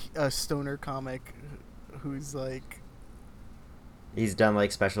a stoner comic who's He's done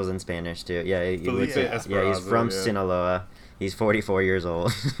specials in Spanish too. Yeah, Felipe Esparza, he's from yeah. Sinaloa. He's 44 years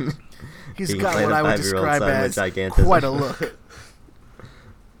old. he's He can got play what the I would 5-year-old describe son with as gigantism. quite a look.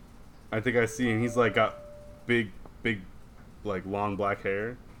 I think I see him. He's got big, long black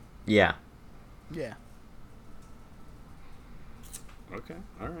hair. Yeah. Yeah. Okay,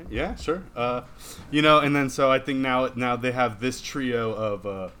 all right, yeah, sure. And then so I think now they have this trio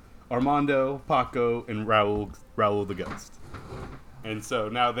of Armando, Paco, and Raul the ghost. And so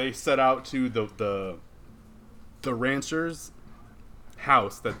now they set out to the rancher's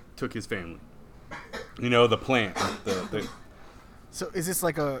house that took his family. The plant. So is this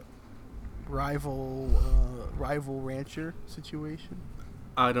a rival rancher situation?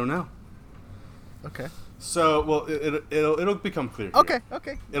 I don't know. Okay. So well, it'll become clear. Here.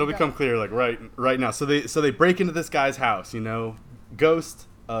 Okay. It'll become clear right now. So they break into this guy's house. Ghost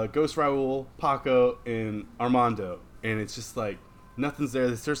Raul, Paco, and Armando, and it's just nothing's there.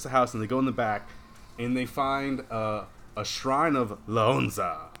 They search the house and they go in the back, and they find a shrine of La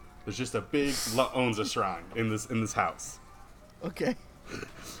Onza. There's just a big La Onza shrine in this house. Okay.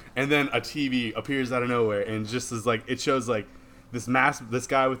 And then a TV appears out of nowhere and just is it shows this mask, this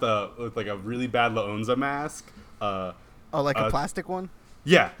guy with a really bad La Onza mask. A plastic one?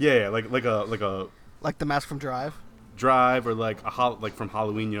 Yeah, like a Like the mask from Drive? Drive or from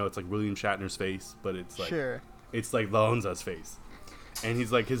Halloween, it's William Shatner's face, but it's Sure. it's La Onza's face. And he's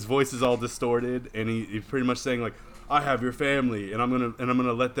his voice is all distorted, and he's pretty much saying I have your family, and I'm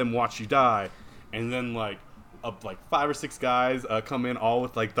gonna let them watch you die. And then like 5 or 6 guys come in all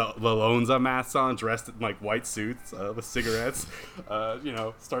with like the Lonza masks on, dressed in like white suits with cigarettes,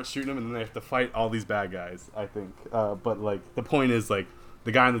 start shooting them, and then they have to fight all these bad guys, I think. But like the point is, like,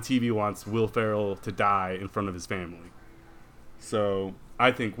 the guy on the TV wants Will Ferrell to die in front of his family. So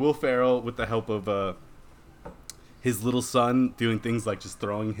I think Will Ferrell, with the help of his little son, doing things like just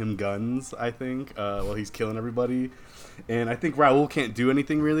throwing him guns, I think, while he's killing everybody. And I think Raul can't do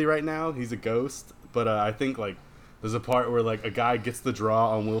anything really right now. He's a ghost. But I think, like, there's a part where, like, a guy gets the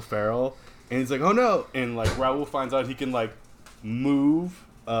draw on Will Ferrell, and he's like, oh no! And, like, Raul finds out he can, like, move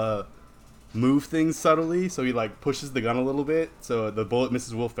things subtly, so he, like, pushes the gun a little bit, so the bullet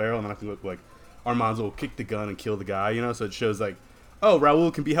misses Will Ferrell, and then I think, like, Armando will kick the gun and kill the guy, you know? So it shows, like, oh,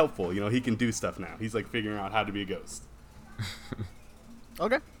 Raul can be helpful, you know? He can do stuff now. He's, like, figuring out how to be a ghost.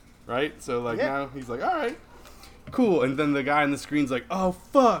 Okay. Right? So, like, Yeah. now he's like, all right, cool. And then the guy on the screen's like, oh,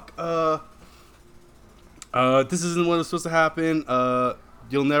 fuck, this isn't what was supposed to happen.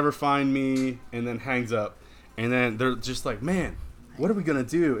 You'll never find me. And then hangs up. And then they're just like, man, what are we going to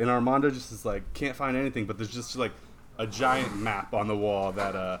do? And Armando just is like, can't find anything. But there's just like a giant map on the wall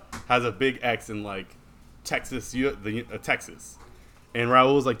that has a big X in like Texas. Texas. And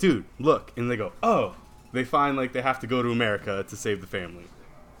Raul's like, dude, look. And they go, oh. They find like they have to go to America to save the family.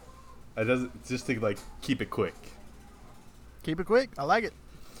 It doesn't, just to like keep it quick. Keep it quick. I like it.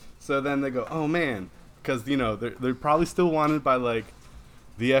 So then they go, oh man, because you know they're probably still wanted by like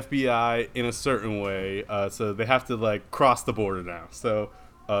the FBI in a certain way, so they have to like cross the border now. So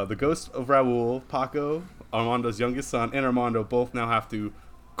the ghost of Raul, Paco, Armando's youngest son, and Armando both now have to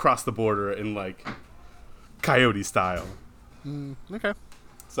cross the border in like Coyote style. Okay.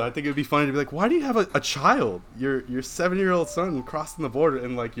 So I think it would be funny to be like, why do you have a child? Your 7-year-old son crossing the border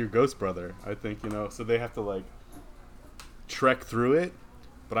and like your ghost brother. I think, you know, so they have to like trek through it.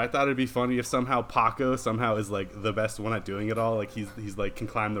 But I thought it'd be funny if somehow Paco somehow is like the best one at doing it all. Like he's like can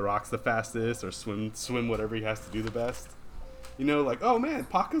climb the rocks the fastest or swim whatever he has to do the best. You know, like, oh man,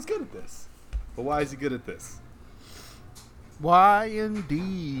 Paco's good at this. But why is he good at this? Why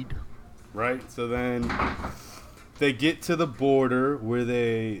indeed? Right? So then they get to the border where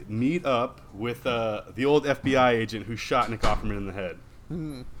they meet up with the old FBI agent who shot Nick Offerman in the head.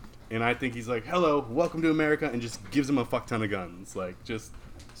 And I think he's like, hello, welcome to America, and just gives him a fuck ton of guns. Like, just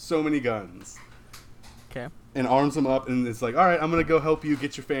so many guns. Okay. And arms him up, and it's like, all right, I'm going to go help you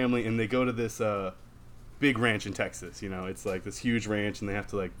get your family. And they go to this big ranch in Texas. You know, it's like this huge ranch, and they have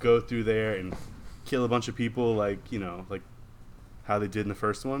to, like, go through there and kill a bunch of people, like, you know, like how they did in the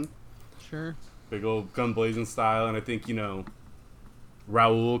first one. Sure. Big old gun blazing style. And I think, you know,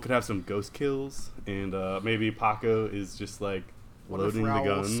 Raul could have some ghost kills, and maybe Paco is just, like, What if loading the Raul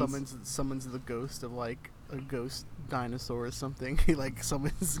guns. summons the ghost of like a ghost dinosaur or something? He like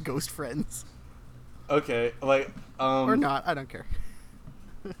summons ghost friends Okay, like, or not? I don't care.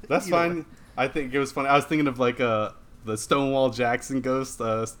 that's Either fine. way. I think it was funny. I was thinking of like the Stonewall Jackson ghost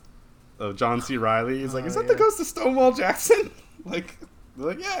of John C. Reilly. He's like, Oh, is that the yeah. ghost of Stonewall Jackson? like,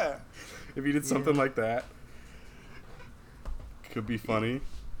 yeah. If he did something Yeah. like that, could be funny.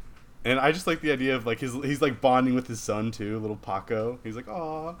 And I just like the idea of like he's like bonding with his son too, little Paco. He's like,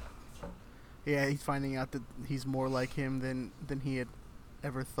 aw. Yeah, he's finding out that he's more like him than he had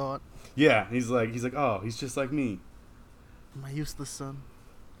ever thought. Yeah, he's like, oh, he's just like me. My useless son.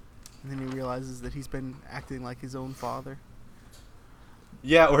 And then he realizes that he's been acting like his own father.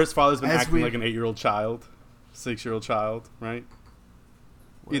 Yeah, or his father's been As acting we- like an 8-year-old child, 6-year-old child, right?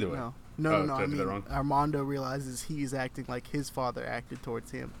 Either way. No, Oh, no. did I I do that mean, wrong? Armando realizes he's acting like his father acted towards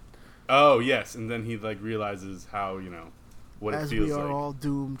him. Oh yes, and then he like realizes how, you know, what As it feels we are like. all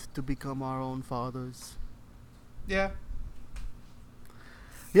doomed to become our own fathers. Yeah.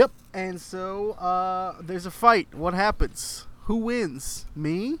 Yep. And so there's a fight. What happens? Who wins?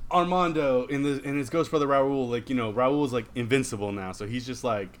 Me? Armando and his ghost brother Raul, like, you know, Raul's like invincible now, so he's just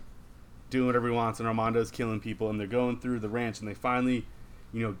like doing whatever he wants, and Armando's killing people, and they're going through the ranch, and they finally,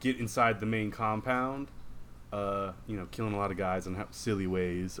 you know, get inside the main compound, you know, killing a lot of guys in silly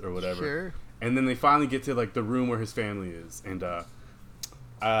ways or whatever. Sure. And then they finally get to like the room where his family is, and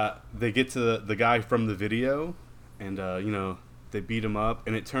they get to the guy from the video, and you know, they beat him up,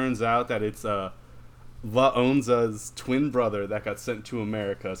 and it turns out that it's La Onza's twin brother that got sent to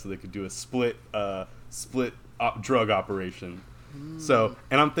America so they could do a split drug operation. So,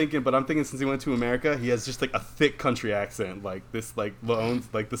 and I'm thinking since he went to America, he has just like a thick country accent, like this, like La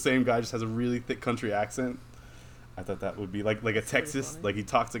Onza, like the same guy just has a really thick country accent. I thought that would be like a Texas, funny. like he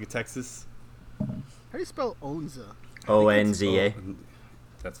talks like a Texas. How do you spell Onza? ONZA.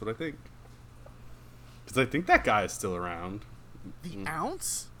 That's what I think. Because I think that guy is still around. The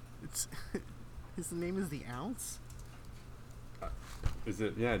ounce? It's His name is the Ounce? Is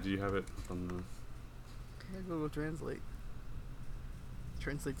it? Yeah. Do you have it from the? Yeah, Google Translate.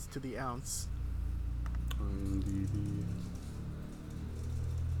 Translates to the Ounce. IMDb.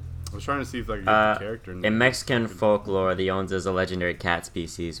 I was trying to see if I could get the character name. In Mexican folklore, the Ounce is a legendary cat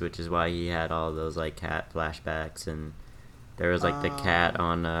species, which is why he had all those like cat flashbacks, and there was like the cat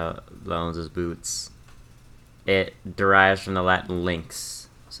on Loans' boots. It derives from the Latin lynx,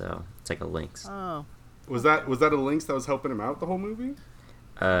 so it's like a lynx. Oh. Was that a lynx that was helping him out the whole movie?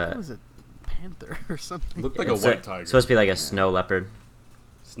 What was it? Panther or something? Looked like a It's white tiger. supposed to be like a snow leopard.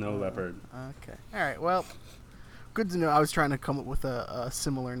 Snow leopard. Okay. All right. Well, good to know. I was trying to come up with a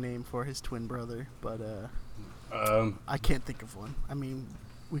similar name for his twin brother, but I can't think of one. I mean,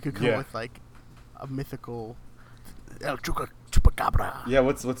 we could come up with like a mythical El Chupacabra. Yeah.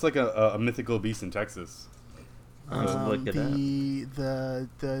 What's like a mythical beast in Texas? Look at that.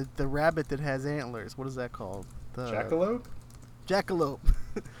 The rabbit that has antlers. What is that called? The Jackalope. Jackalope.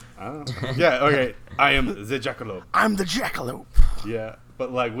 Oh. Yeah. Okay. I am the jackalope. I'm the jackalope. Yeah,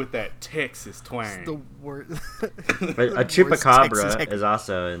 but like with that Texas twang. It's the worst. But a chupacabra is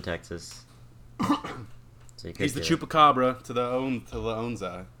also in Texas. So you could He's the do it. chupacabra to the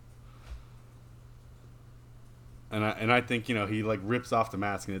Onzai. And I think he like rips off the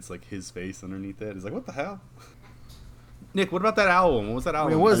mask and it's like his face underneath it. It's like, what the hell? Nick, what about that owl one? What was that owl?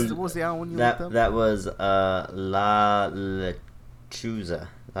 Wait, one? what was the owl one you looked up? That was La Lechuza.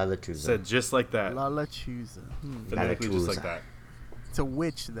 La Lechuza. Said just like that. La Lechuza. Phonetically just like Lechuza. that. It's a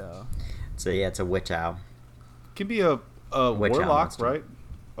witch, though. So yeah, it's a witch owl. Can be a Witch owl warlock, monster. right?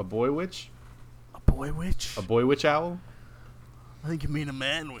 A boy witch? A boy witch? A boy witch owl? I think you mean a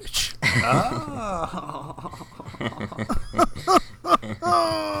man witch.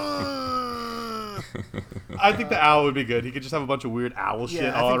 I think the owl would be good. He could just have a bunch of weird owl shit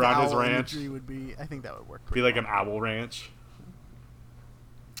I all think the around his owl ranch. imagery would be. I think that would work. Be Pretty like an owl ranch.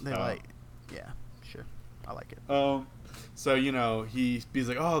 well. Yeah, sure. I like it. So he's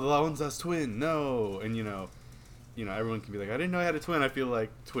like, oh, the Lonza's twin, no, and everyone can be like, I didn't know I had a twin. I feel like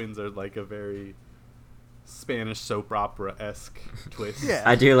twins are like a very Spanish soap opera esque twist. Yeah.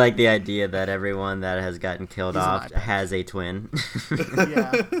 I do like the idea that everyone that has gotten killed He's an off eye patch. has a twin.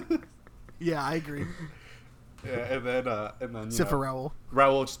 Yeah. Yeah, I agree. Yeah, and then Except for Raul.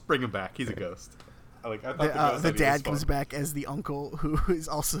 Raul, just bring him back. He's a ghost. I thought the ghost The idea was dad fun. comes back as the uncle who is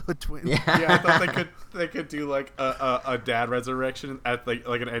also a twin. Yeah. Yeah, I thought they could do like a dad resurrection at like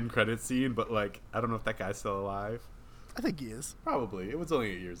an end credit scene, but like I don't know if that guy's still alive. I think he is. Probably. It was only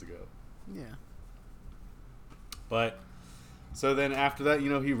 8 years ago. Yeah. But so then after that,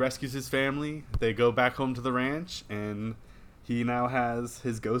 he rescues his family. They go back home to the ranch, and he now has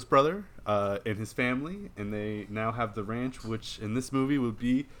his ghost brother and his family, and they now have the ranch, which in this movie would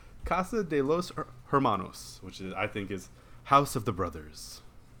be Casa de los Hermanos, which I think is House of the Brothers.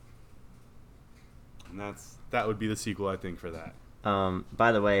 And that would be the sequel, I think, for that.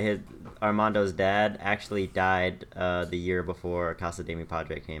 By the way, Armando's dad actually died the year before Casa de Mi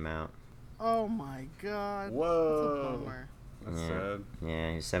Padre came out. Oh my god. Whoa. That's a bummer. That's Yeah. sad.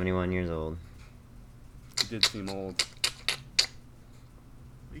 Yeah, he's 71 years old. He did seem old.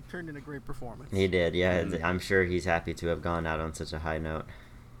 He turned in a great performance. He did, yeah. Mhm. I'm sure he's happy to have gone out on such a high note.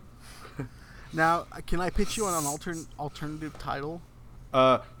 Now, can I pitch you on an alternative title?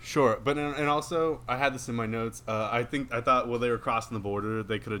 Sure, but and also I had this in my notes. I thought while they were crossing the border,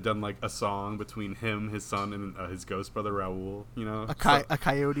 they could have done like a song between him, his son, and his ghost brother Raul. A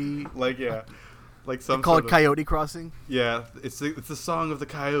coyote. like like some Call sort it of, Coyote Crossing. yeah. It's the song of the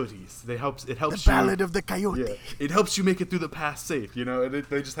coyotes. It helps The you. Ballad of the Coyote. Yeah, it helps you make it through the pass safe. And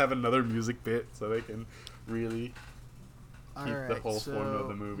they just have another music bit so they can really keep the whole formula of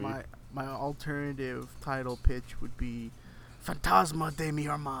the movie. My alternative title pitch would be Fantasma de mi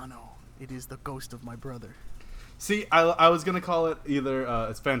hermano. It is the ghost of my brother. See, I was gonna call it either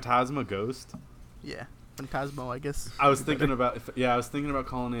it's Phantasma Ghost. Yeah, Phantasmo, I guess. I was thinking about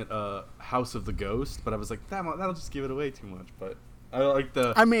calling it House of the Ghost, but I was like that'll just give it away too much. But I like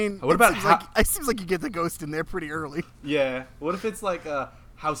the. I mean, what about it seems like you get the ghost in there pretty early. Yeah. What if it's like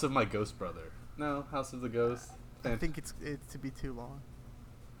House of My Ghost Brother? No, House of the Ghost. I think it's to be too long.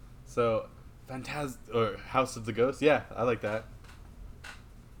 So, or House of the Ghost. Yeah, I like that.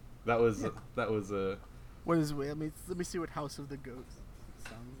 That was What is? Let me see what House of the Ghost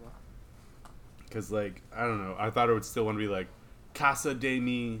sounds like. because like I don't know. I thought it would still want to be like Casa de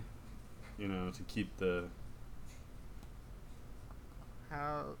Mi, to keep the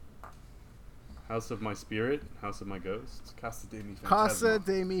House of My Spirit, House of My Ghost, Casa de Mi Fantasma. Casa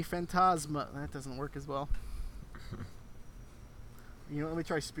de mi Fantasma. That doesn't work as well. Let me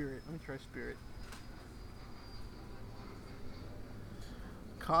try Spirit.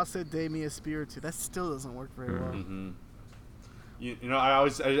 Casa de mi Espiritu. That still doesn't work very well. Mm-hmm. You know, I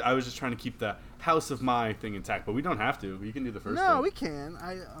was just trying to keep the House of My thing intact, but we don't have to. We can do the first one. No, we can.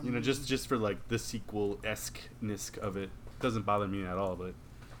 You know, just for like the sequel esque-ness of it. Doesn't bother me at all, but.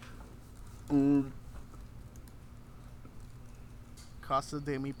 Casa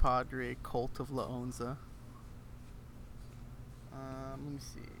de mi Padre, Cult of La Onza. Let me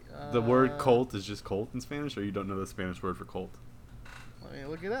see. The word cult is just cult in Spanish, or you don't know the Spanish word for cult? Let me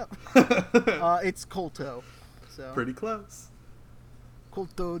look it up. It's Colto. So Pretty close.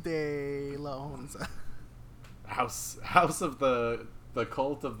 Culto de La Onza. House of the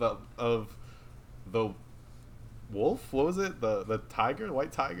cult of the wolf. What was it? The tiger,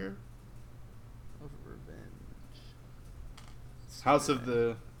 white tiger. Of Revenge. House of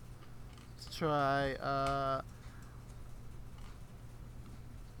the. Let's try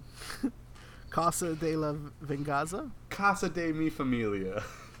Casa de la Venganza. Casa de mi familia.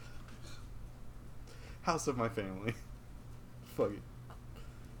 House of my family. Fuck it.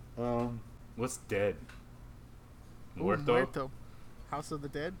 What's dead? Ooh, Muerto. Muerto. House of the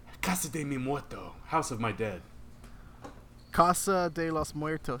Dead. Casa de mi muerto. House of my dead. Casa de los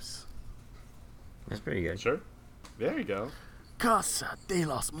Muertos. That's pretty good. Sure. There you go. Casa de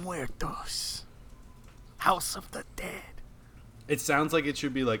los Muertos. House of the Dead. It sounds like it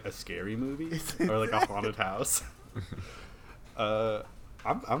should be like a scary movie or like a haunted house.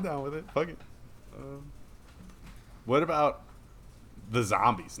 I'm down with it. Fuck it. What about the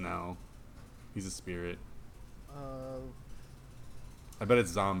zombies now? He's a spirit. I bet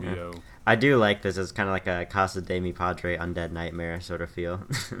it's Zombio. Yeah. I do like this. It's kind of like a Casa de mi Padre Undead Nightmare sort of feel.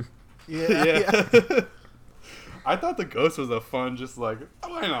 Yeah. I thought the ghost was a fun, just like,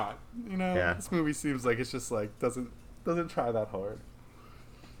 why not? You know, Yeah. This movie seems like it's just like doesn't try that hard.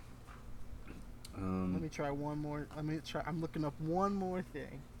 Let me try one more. I'm looking up one more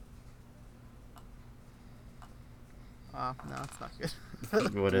thing. No, it's not good.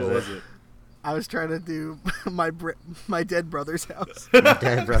 What is was it? it? I was trying to do my dead brother's house.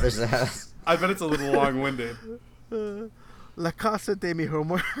 Dead Brother's House. I bet it's a little long-winded. La Casa de mi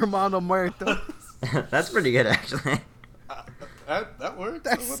hermano muerto. That's pretty good, actually. That works.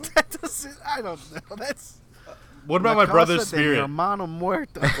 That doesn't. I don't know. That's. What about La my brother's Casa de mi spirit? hermano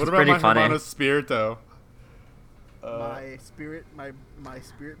muerto. What about pretty my funny. hermano's spirito? My spirit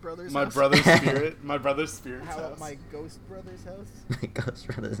brother's My house. brother's spirit. My brother's spirit's How about house. my ghost brother's house? Ghost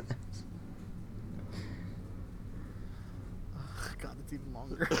Brother's House. God, it's even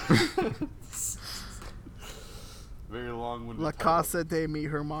longer. Very long-winded. La title. Casa de mi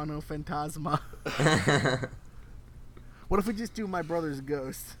hermano fantasma. What if we just do my brother's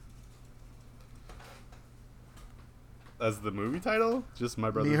ghost? As the movie title? Just my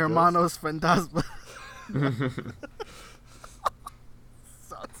brother's Mi ghost? hermanos fantasma.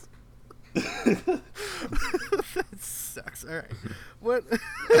 Sucks. That sucks. All right. What?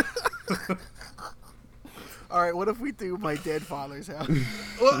 All right. What if we do my dead father's house?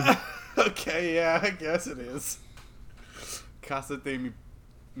 Well, okay, yeah, I guess it is. Casa de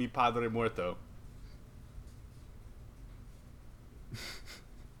mi padre muerto.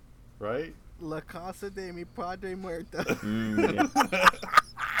 Right? La Casa de mi padre muerto. Yeah.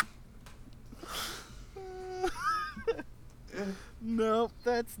 Nope,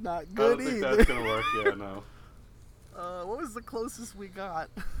 that's not I good don't think either. that's gonna work. Yeah, no. What was the closest we got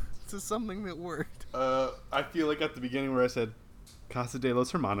to something that worked? I feel like at the beginning where I said Casa de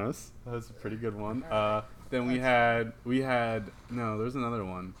los Hermanos, that was a pretty good one. Then we had no, there's another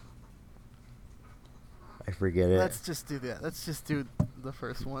one. I forget it. Let's just do that. Let's just do the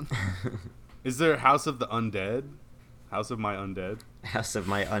first one. Is there House of the Undead? House of my undead. House of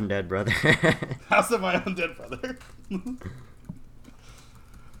my undead brother. House of my undead brother.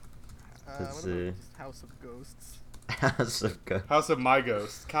 Let's what see. about just House of Ghosts? House of Ghosts. House of my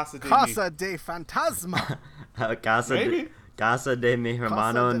ghost. Casa de Casa de Fantasma. Maybe. Casa de mi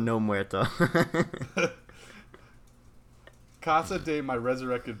hermano Casa de- no muerto. mi. Casa de my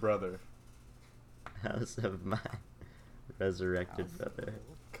resurrected brother. House of my resurrected brother.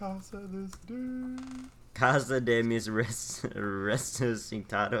 Casa this dude. Casa de mis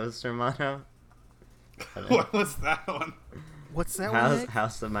resucitados hermano. What was that one? What's that one? Nick?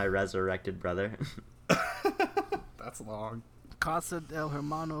 House of my resurrected brother. That's long. Casa del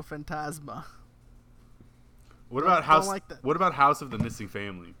Hermano Fantasma. What Don't- about don't House? like that. What about House of the Missing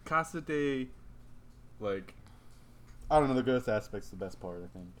Family? Casa de, like, I don't know. The ghost aspect's the best part, I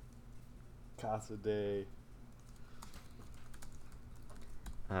think. Casa de.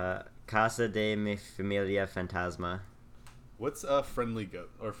 Casa de mi familia fantasma. What's a friendly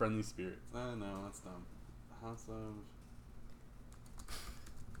ghost or friendly spirit? No, that's dumb. House of.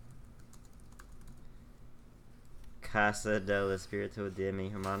 Casa del Espíritu de mi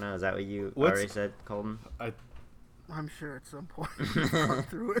Hermano. Is that what you What's- already said, Colton? I'm sure at some point we've gone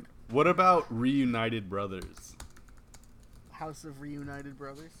through it. What about Reunited Brothers? House of Reunited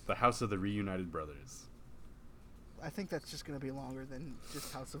Brothers. The House of the Reunited Brothers. I think that's just going to be longer than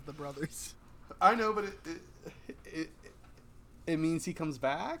just House of the Brothers. I know, but it means he comes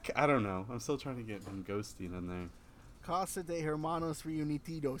back? I don't know. I'm still trying to get him ghosting in there. Casa de Hermanos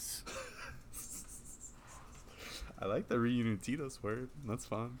Reunidos. I like the Reunidos word. That's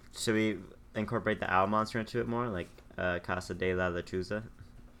fun. Should we incorporate the owl monster into it more, like Casa de la Lechuza?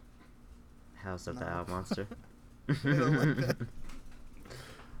 House of the No. Owl Monster. I don't like that.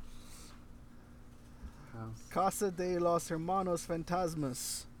 House. Casa de los Hermanos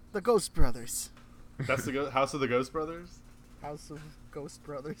Fantasmas. The Ghost Brothers. That's the House of the Ghost Brothers? House of Ghost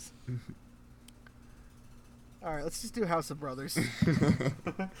Brothers. Alright, let's just do House of Brothers.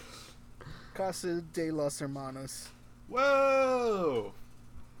 Casa de los Hermanos. Whoa!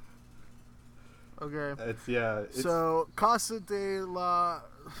 Okay. It's So, Casa de la...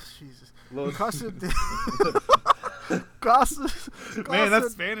 Jesus. Los- Casa de... Casa... Man, that Casa-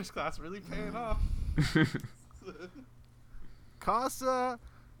 Spanish class really paying off. Casa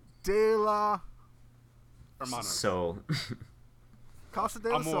de la... Hermano. Soul. Casa de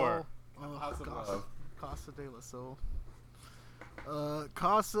la Amor. Sol. Oh, House of Casa, Love. Casa de la Sol.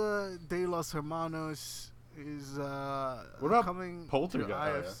 Casa de los Hermanos is What about coming Poltergeist? to Oh,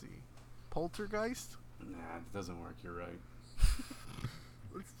 yeah. IFC. Poltergeist? Nah, it doesn't work. You're right.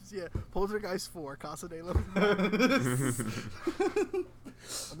 Yeah, Poltergeist 4, Casa de los Hermanos.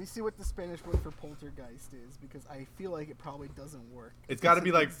 Let me see what the Spanish word for poltergeist is, because I feel like it probably doesn't work. It's got to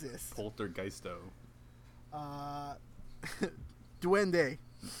be like exist. Poltergeisto. Duende.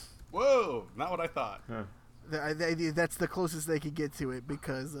 Whoa! Not what I thought. Huh. That's the closest they could get to it,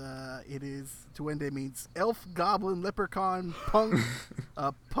 because it is Duende means elf, goblin, leprechaun, punk,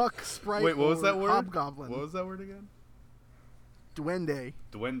 puck, sprite. Wait, what was or that word? Hobgoblin. What was that word again? Duende.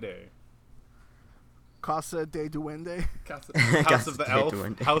 Duende. Casa de Duende. House of the de Elf.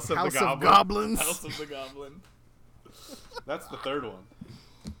 Duende. House of House the of Goblin. Goblins. House of the Goblin. That's the third one.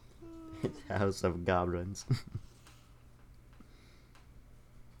 House of Goblins.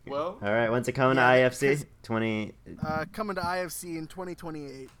 Well, All right, when's it coming Yeah, to IFC? 20. Coming to IFC in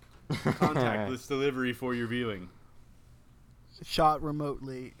 2028. contactless delivery for your viewing. Shot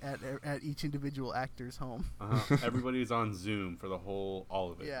remotely at each individual actor's home. Everybody's on Zoom for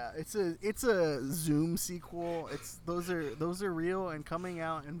all of it. Yeah, it's a Zoom sequel. Those are real and coming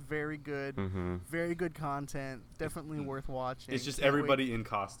out and very good. Mm-hmm. Very good content. Definitely worth watching. It's just Can't everybody in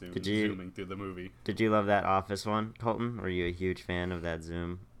costume Did you- zooming through the movie. Did you love that Office one, Colton? Were you a huge fan of that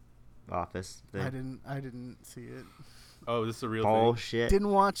Zoom Office wait. thing? I didn't see it. Oh, this is a real thing. Bullshit.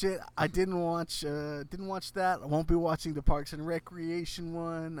 Didn't watch it. I didn't watch that. I won't be watching the Parks and Recreation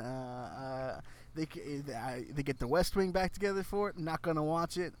one. They get the West Wing back together for it. Not gonna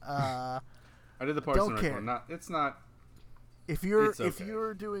watch it. I did the Parks Don't and Rec care. one. It's not. If you're It's okay.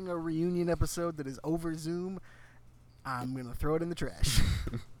 doing a reunion episode that is over Zoom, I'm gonna throw it in the trash.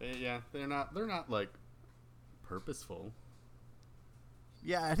 Yeah, they're not like purposeful.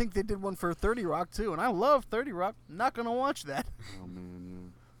 Yeah, I think they did one for 30 Rock too, and I love 30 Rock. Not gonna watch that. Oh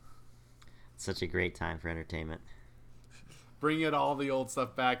man, Such a great time for entertainment. bring it all the old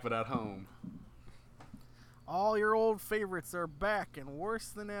stuff back, but at home. All your old favorites are back and worse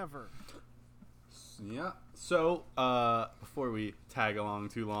than ever. Yeah. So, before we tag along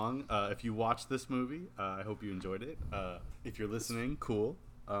too long, if you watched this movie, I hope you enjoyed it. If you're listening, cool.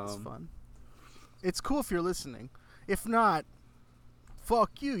 It's fun. It's cool if you're listening. If not,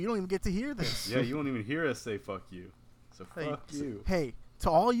 fuck you. You don't even get to hear this. Yeah, you won't even hear us say "fuck you." So Hey, fuck you. Hey, to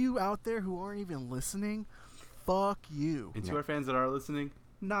all you out there who aren't even listening, fuck you. And to our fans that are listening,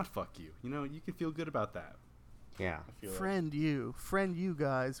 not fuck you. You know, you can feel good about that. Yeah. I feel Friend you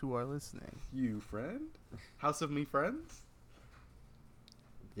guys who are listening. you, friend. House of Me Friends.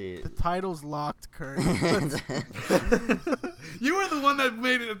 The title's locked, Kurt. You were the one that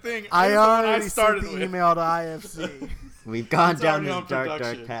made it a thing. I It was the one already sent started the with. email to IFC. We've gone It's down already this on dark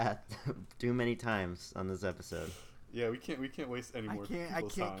production. path too many times on this episode. Yeah, we can't waste any I more. can't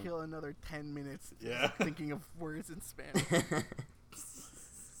people's time. kill another 10 minutes Yeah. thinking of words in Spanish.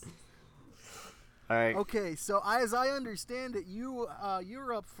 All right. Okay, so as I understand it,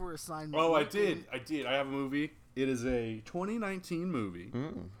 you're up for assignment. Oh, I did. I have a movie. It is a 2019 movie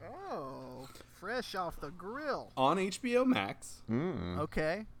Mm. Oh, fresh off the grill. on HBO Max Mm.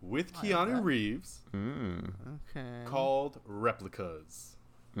 Okay. with I like Keanu that. Reeves Mm. Okay. called Replicas.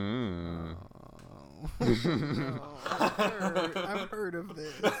 Mm. Oh, I've heard of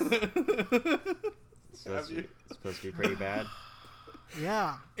this. So Have you? it's supposed to be pretty bad.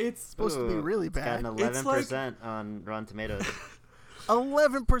 Yeah, It's supposed to be really It's got bad. an It's 11% on Rotten Tomatoes.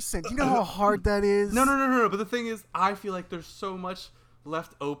 11%. You know how hard that is? no. But the thing is, I feel like there's so much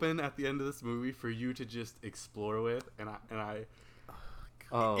left open at the end of this movie for you to just explore with, and I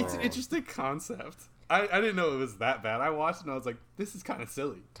Oh, it's an interesting concept. I didn't know it was that bad. I watched it and I was like, this is kind of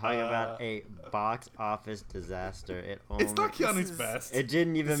silly. talking about a box office disaster. It's not Keanu's is- best. It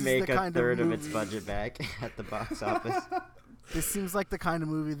didn't This even is make the a kind of third of its movie- budget back at the box office. This seems like the kind of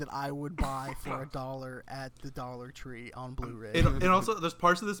movie that I would buy for $1 at the Dollar Tree on Blu-ray. And also, there's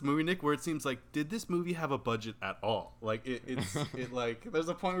parts of this movie, Nick, where it seems like, did this movie have a budget at all? Like, it like, there's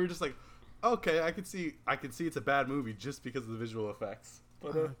a point where you're just like, okay, I can see it's a bad movie just because of the visual effects.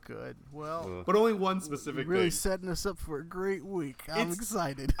 But, Oh, good. Well, Ugh. but only one specific really thing. setting us up for a great week. I'm It's-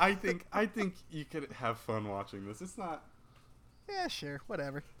 excited. I think you could have fun watching this. It's not. Yeah, sure,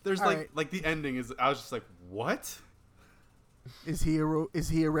 whatever. There's All right. like the ending is. I was just like, what? Is he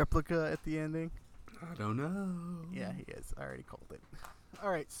a replica at the ending? I don't know. Yeah, he is. I already called it. All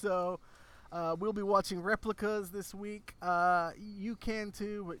right, so we'll be watching Replicas this week. You can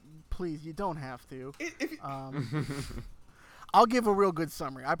too, but please, you don't have to. I'll give a real good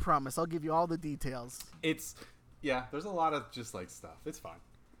summary. I promise. I'll give you all the details. Yeah. There's a lot of just like stuff. It's fine.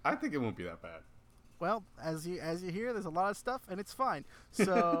 I think it won't be that bad. Well, as you hear, there's a lot of stuff, and it's fine.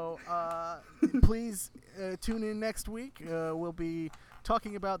 So please tune in next week. We'll be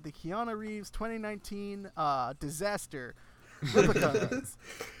talking about the Keanu Reeves 2019 disaster Replicas.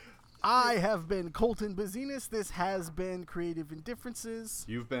 I have been Colton Bazinas. This has been Creative Indifferences.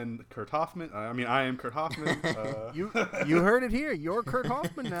 You've been Kurt Hoffman. I mean, I am Kurt Hoffman. You heard it here. You're Kurt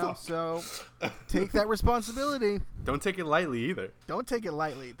Hoffman now, so take that responsibility. Don't take it lightly either. Don't take it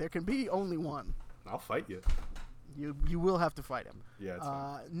lightly. There can be only one. I'll fight you. You will have to fight him. Yeah, it's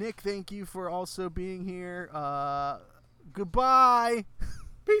fine. Nick, thank you for also being here. Goodbye.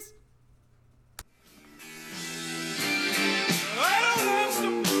 Peace.